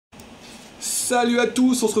Salut à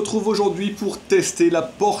tous, on se retrouve aujourd'hui pour tester la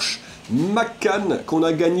Porsche Macan qu'on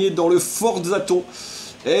a gagnée dans le Forza.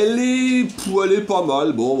 Elle est pas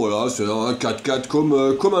mal, bon voilà, c'est un 4x4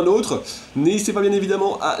 comme un autre. N'hésitez pas bien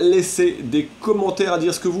évidemment à laisser des commentaires, à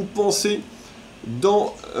dire ce que vous pensez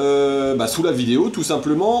sous la vidéo tout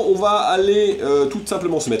simplement. On va aller tout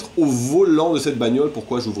simplement se mettre au volant de cette bagnole.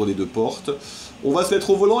 Pourquoi j'ouvre les deux portes? On va se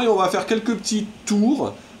mettre au volant et on va faire quelques petits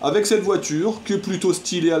tours avec cette voiture qui est plutôt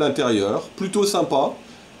stylée à l'intérieur, plutôt sympa.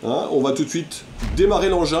 Hein, on va tout de suite démarrer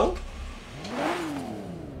l'engin.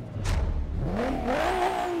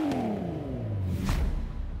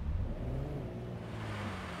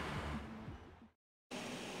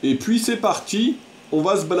 Et puis c'est parti, on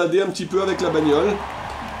va se balader un petit peu avec la bagnole.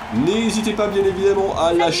 N'hésitez pas bien évidemment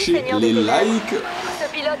à lâcher les likes.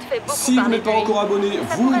 Si vous n'êtes pas encore abonné,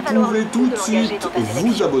 vous pouvez tout de suite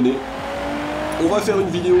vous abonner. On va faire une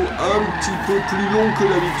vidéo un petit peu plus longue que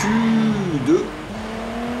d'habitude.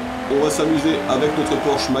 On va s'amuser avec notre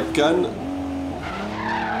Porsche Macan.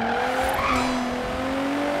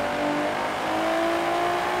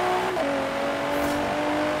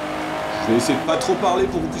 Je vais essayer de pas trop parler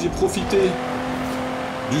pour que vous puissiez profiter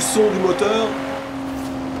du son du moteur.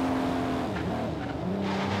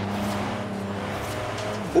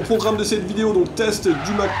 Au programme de cette vidéo, donc test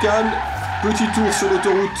du Macan, petit tour sur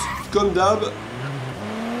l'autoroute comme d'hab.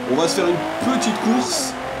 On va se faire une petite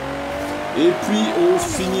course et puis on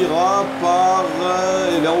finira par...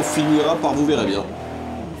 vous verrez bien.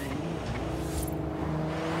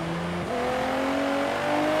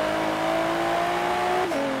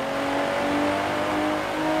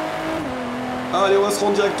 Allez, on va se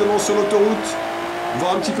rendre directement sur l'autoroute,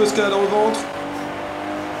 voir un petit peu ce qu'elle a dans le ventre.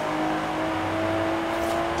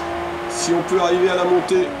 Si on peut arriver à la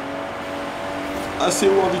montée assez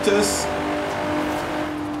haut en vitesse.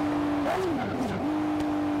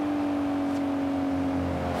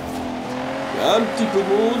 Il y a un petit peu de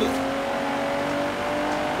monde.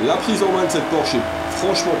 La prise en main de cette Porsche est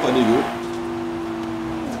franchement pas dégueu.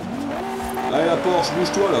 Allez la Porsche,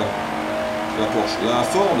 bouge-toi là. La Porsche, la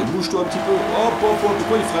Ford, bouge-toi un petit peu. Hop, hop, hop,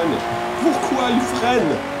 pourquoi il freine? Pourquoi il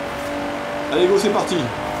freine? Allez go, c'est parti.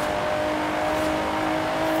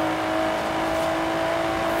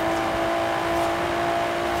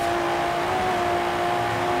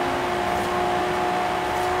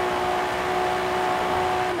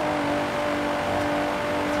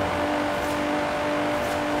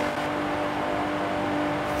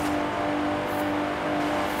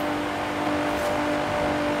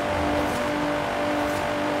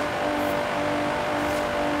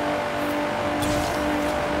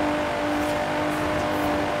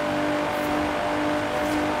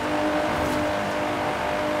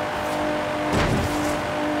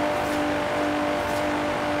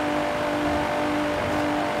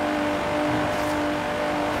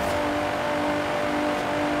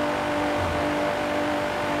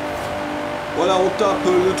 Voilà, on tape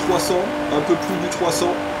le 300, un peu plus du 300.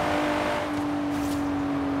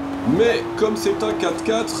 Mais comme c'est un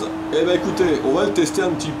 4x4, eh ben écoutez, on va le tester un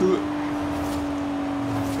petit peu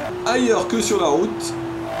ailleurs que sur la route.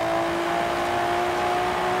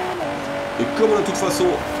 Et comme on a de toute façon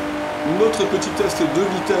notre petit test de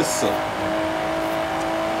vitesse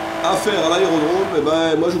à faire à l'aérodrome, eh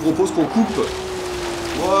ben moi je vous propose qu'on coupe.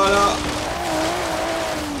 Voilà.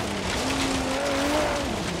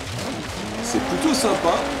 C'est plutôt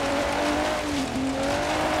sympa.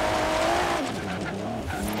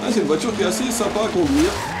 Ah, c'est une voiture qui est assez sympa à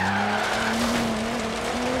conduire.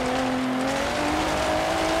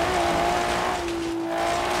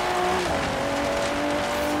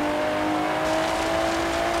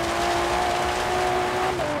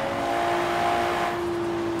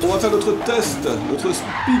 On va faire notre test, notre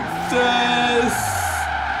speed test.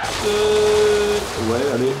 Ouais,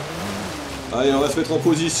 allez. Allez, on va se mettre en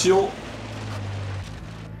position.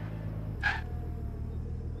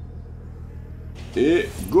 Et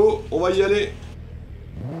go, on va y aller.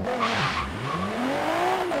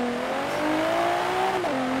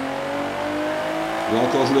 Là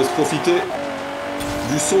encore, je vous laisse profiter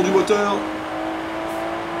du son du moteur.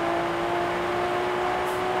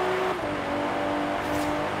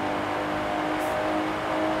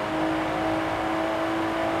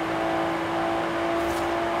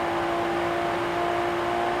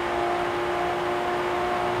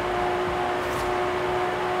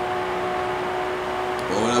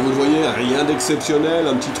 Voilà, vous le voyez, rien d'exceptionnel,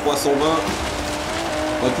 un petit 320,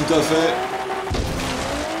 pas tout à fait.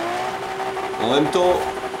 En même temps,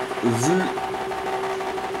 vu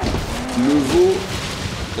le veau,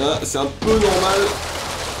 hein, c'est un peu normal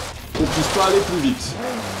qu'on puisse pas aller plus vite.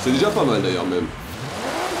 C'est déjà pas mal d'ailleurs même.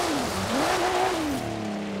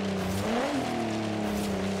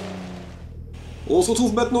 On se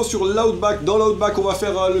retrouve maintenant sur l'Outback. Dans l'Outback, on va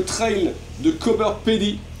faire le trail de Cooper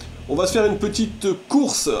Pedy. On va se faire une petite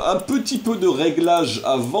course, un petit peu de réglage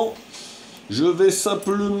avant. Je vais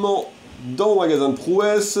simplement dans le magasin de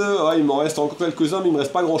prouesse. Ah, il m'en reste encore quelques-uns, mais il ne me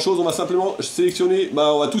reste pas grand-chose. On va simplement sélectionner,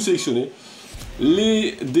 on va tout sélectionner.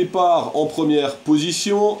 Les départs en première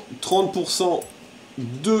position, 30%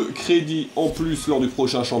 de crédit en plus lors du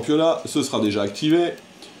prochain championnat, ce sera déjà activé.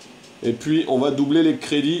 Et puis on va doubler les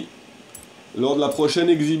crédits lors de la prochaine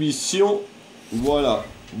exhibition. Voilà.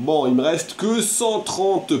 Bon, il me reste que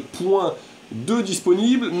 130 points de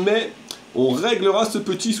disponibles, mais on réglera ce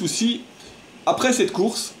petit souci après cette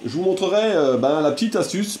course. Je vous montrerai la petite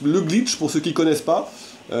astuce, le glitch pour ceux qui ne connaissent pas.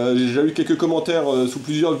 J'ai déjà eu quelques commentaires sous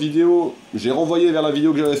plusieurs vidéos. J'ai renvoyé vers la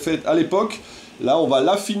vidéo que j'avais faite à l'époque. Là, on va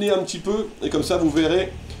l'affiner un petit peu et comme ça, vous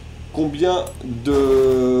verrez combien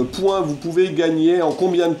de points vous pouvez gagner en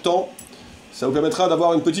combien de temps. Ça vous permettra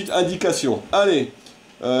d'avoir une petite indication. Allez,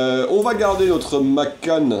 on va garder notre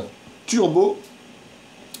Macan Turbo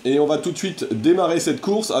et on va tout de suite démarrer cette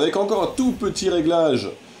course avec encore un tout petit réglage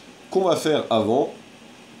qu'on va faire avant.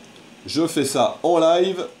 Je fais ça en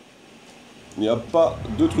live. Il n'y a pas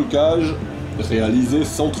de trucage, réalisé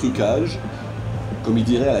sans trucage, comme il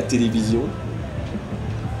dirait à la télévision.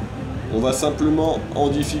 On va simplement, en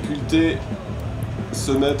difficulté,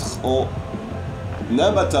 se mettre en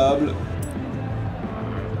imbattable.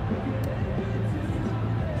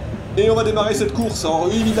 Et on va démarrer cette course. Alors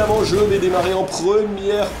évidemment, je vais démarrer en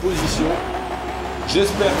première position.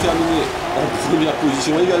 J'espère terminer en première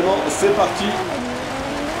position également. C'est parti.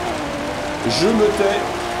 Je me tais.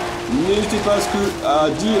 N'hésitez pas à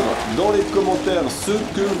dire dans les commentaires ce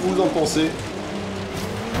que vous en pensez.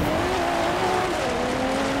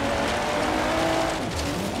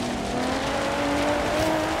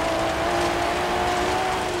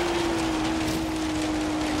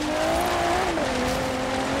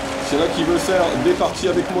 C'est là qui veut faire des parties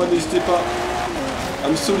avec moi, n'hésitez pas à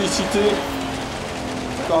me solliciter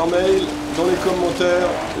par mail, dans les commentaires.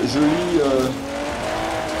 Je lis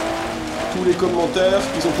tous les commentaires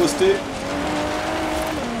qui sont postés.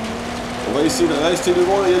 On va essayer de rester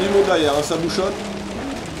devant. Il y a du monde derrière, hein, ça bouchonne.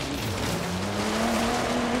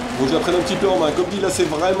 Faut que je la prenne un petit peu en main. Comme dit, là c'est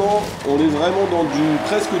vraiment, on est vraiment dans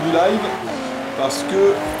presque du live, parce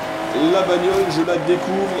que la bagnole, je la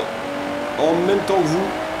découvre en même temps que vous.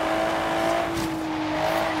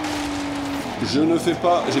 J'ai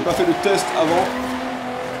pas fait le test avant.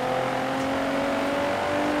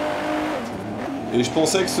 Et je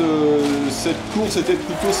pensais que cette course était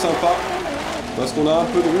plutôt sympa. Parce qu'on a un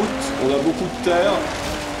peu de route, on a beaucoup de terre.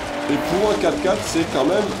 Et pour un 4x4, c'est quand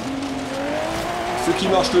même ce qui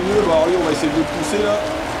marche le mieux. Bon, alors lui, on va essayer de le pousser là.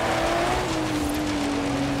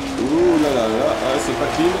 Oh là là là, ah, c'est pas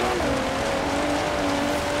clean.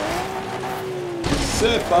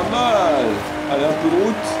 C'est pas mal. Allez, un peu de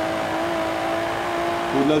route.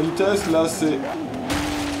 Pour de la vitesse, là c'est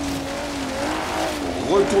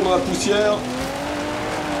retour dans la poussière.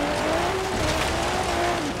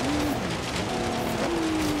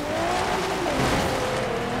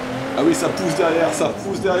 Ah oui, ça pousse derrière, ça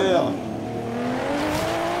pousse derrière.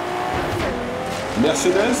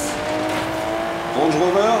 Mercedes, Range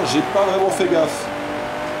Rover, j'ai pas vraiment fait gaffe.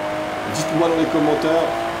 Dites-moi dans les commentaires.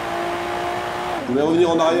 Vous pouvez revenir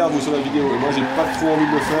en arrière vous sur la vidéo, et moi j'ai pas trop envie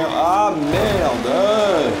de le faire. Ah merde!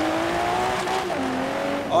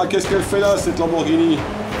 Ah, qu'est-ce qu'elle fait là cette Lamborghini?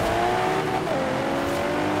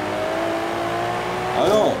 Ah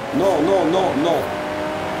non, non, non, non, non.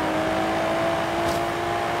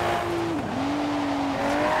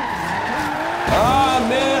 Ah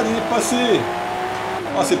merde, il est passé.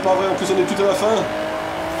 Ah, c'est pas vrai, en plus on est tout à la fin.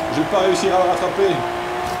 Je vais pas réussir à le rattraper.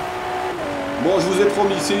 Bon, je vous ai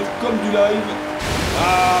promis, c'est comme du live.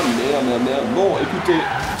 Ah merde, merde, merde. Bon, écoutez,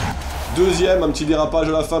 deuxième, un petit dérapage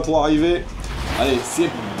à la fin pour arriver. Allez, c'est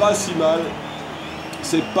pas si mal.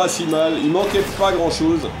 C'est pas si mal. Il manquait pas grand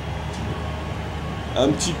chose. Un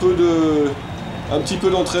petit peu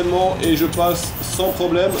d'entraînement et je passe sans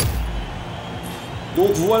problème.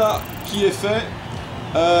 Donc voilà qui est fait.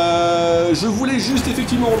 Je voulais juste,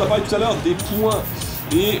 effectivement, on a parlé tout à l'heure des points.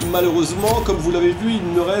 Et malheureusement, comme vous l'avez vu,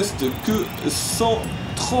 il ne reste que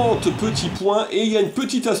 130 petits points. Et il y a une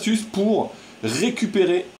petite astuce pour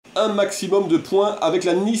récupérer un maximum de points avec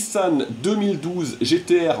la Nissan 2012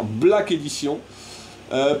 GT3 Black Edition.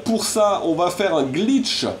 Pour ça, on va faire un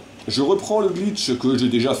glitch. Je reprends le glitch que j'ai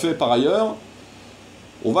déjà fait par ailleurs.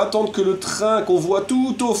 On va attendre que le train qu'on voit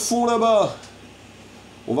tout au fond là-bas,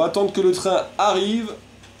 on va attendre que le train arrive.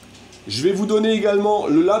 Je vais vous donner également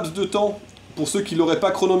le laps de temps pour ceux qui ne l'auraient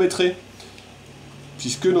pas chronométré.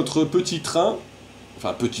 Puisque notre petit train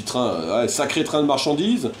Enfin, petit train, ouais, sacré train de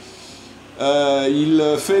marchandises. Il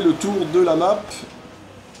fait le tour de la map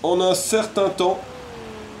en un certain temps.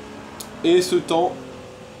 Et ce temps,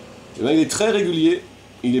 eh ben, il est très régulier.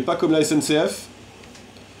 Il n'est pas comme la SNCF.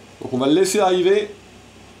 Donc on va le laisser arriver.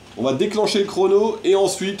 On va déclencher le chrono. Et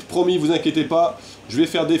ensuite, promis, vous inquiétez pas, je vais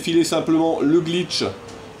faire défiler simplement le glitch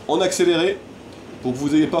en accéléré. Pour que vous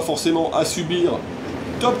n'ayez pas forcément à subir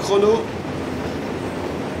top chrono.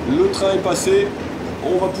 Le train est passé.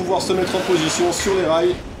 On va pouvoir se mettre en position sur les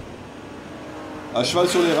rails. À cheval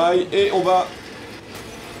sur les rails. Et on va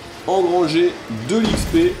engranger de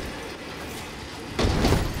l'XP.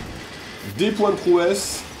 Des points de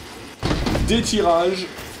prouesse. Des tirages.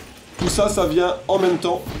 Tout ça, ça vient en même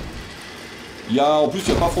temps. En plus,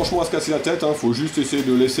 il n'y a pas franchement à se casser la tête. Il faut juste essayer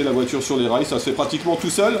de laisser la voiture sur les rails. Ça se fait pratiquement tout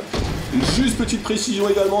seul. Juste petite précision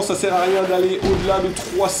également, ça sert à rien d'aller au-delà de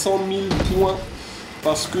 300 000 points.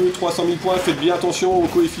 Parce que 300 000 points, faites bien attention au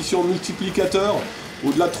coefficient multiplicateur.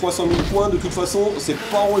 Au-delà de 300 000 points, de toute façon, c'est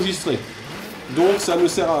pas enregistré. Donc ça ne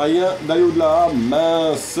sert à rien d'aller au-delà.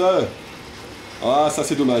 Mince. Ah, ça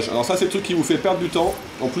c'est dommage. Alors ça c'est le truc qui vous fait perdre du temps.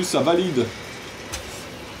 En plus ça valide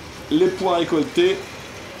les points récoltés.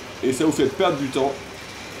 Et ça vous fait perdre du temps.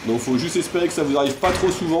 Donc faut juste espérer que ça vous arrive pas trop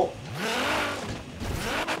souvent.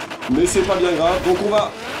 Mais c'est pas bien grave. Donc on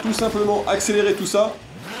va tout simplement accélérer tout ça.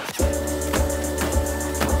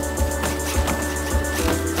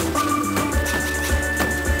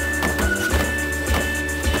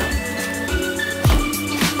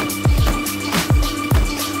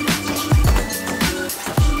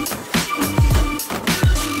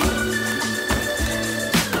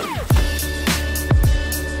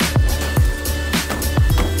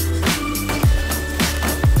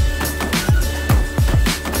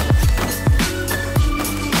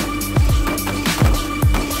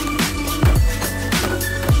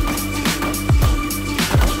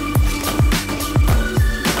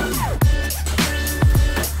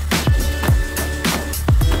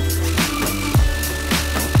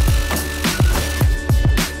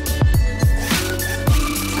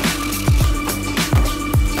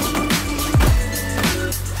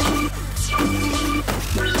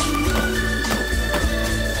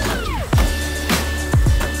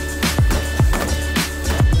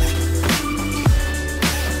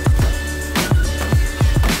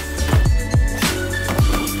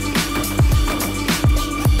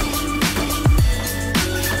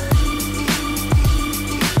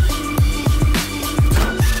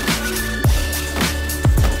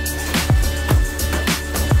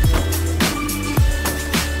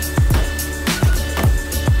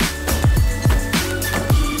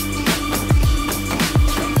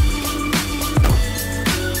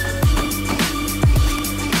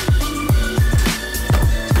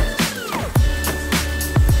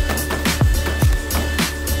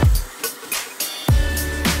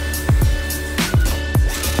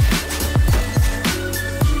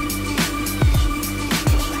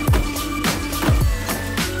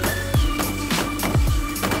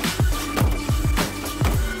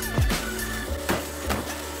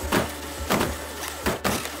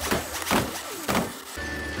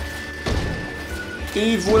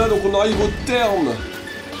 Et voilà, donc on arrive au terme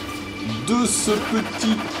de ce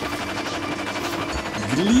petit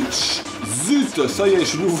glitch. Zut, ça y est, je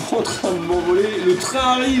suis nouveau en train de m'envoler. Le train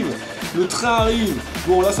arrive. Le train arrive.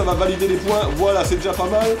 Bon, là, ça va valider les points. Voilà, c'est déjà pas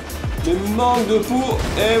mal. Mais manque de peau.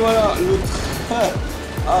 Et voilà, le train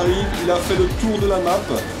arrive. Il a fait le tour de la map.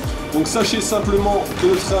 Donc, sachez simplement que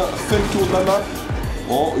le train fait le tour de la map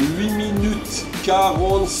en 8 minutes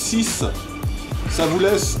 46. Ça vous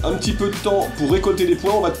laisse un petit peu de temps pour récolter les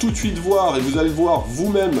points. On va tout de suite voir, et vous allez voir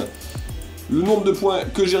vous-même, le nombre de points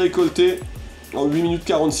que j'ai récoltés en 8 minutes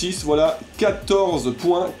 46. Voilà, 14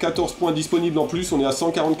 points disponibles en plus. On est à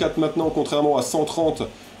 144 maintenant, contrairement à 130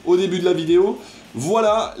 au début de la vidéo.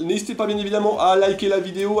 Voilà, n'hésitez pas bien évidemment à liker la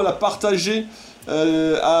vidéo, à la partager,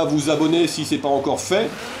 à vous abonner si ce n'est pas encore fait.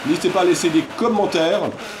 N'hésitez pas à laisser des commentaires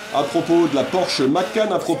à propos de la Porsche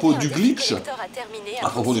Macan, à propos du glitch, à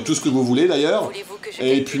propos de tout ce que vous voulez d'ailleurs.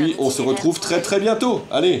 Et puis on se retrouve très bientôt.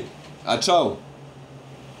 Allez, à ciao.